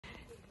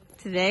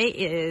Today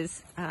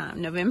is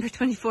November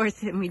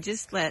 24th, and we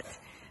just let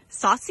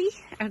Saucy,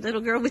 our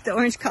little girl with the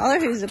orange collar,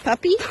 who's a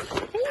puppy,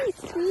 hey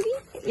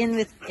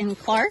sweetie, in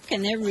Clark,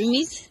 and they're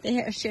roomies.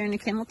 They are sharing a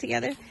kennel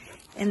together.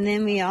 And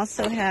then we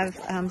also have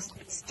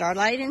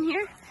Starlight in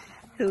here,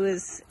 who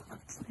is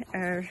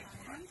our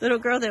little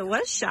girl that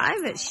was shy,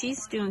 but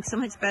she's doing so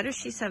much better.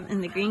 She's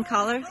in the green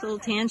collar, little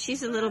tan.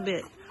 She's a little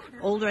bit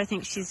older. I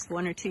think she's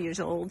 1 or 2 years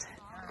old.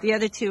 The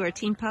other two are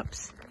teen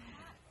pups,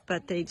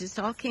 but they just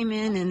all came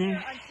in,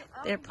 and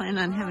they're planning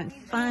on having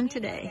fun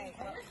today.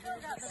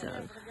 So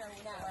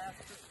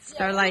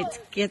Starlight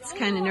gets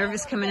kind of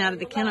nervous coming out of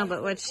the kennel,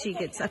 but once she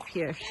gets up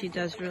here, she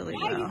does really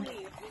well.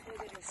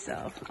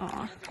 So,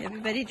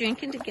 everybody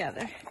drinking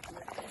together.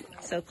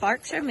 So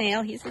Clark's our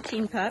male. He's a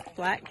teen pup,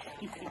 black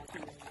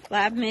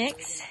lab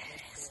mix.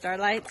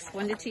 Starlight's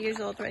 1 to 2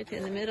 years old, right there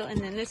in the middle. And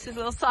then this is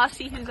little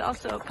Saucy, who's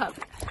also a pup.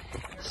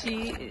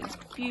 She is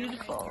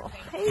beautiful.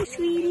 Hey,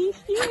 sweetie,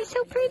 you are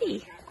so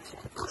pretty.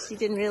 She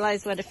didn't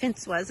realize what a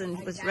fence was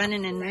and was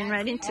running and ran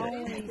right into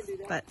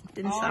it, but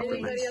didn't stop her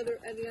much.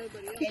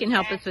 If you can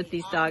help us with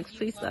these dogs,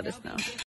 please let us know.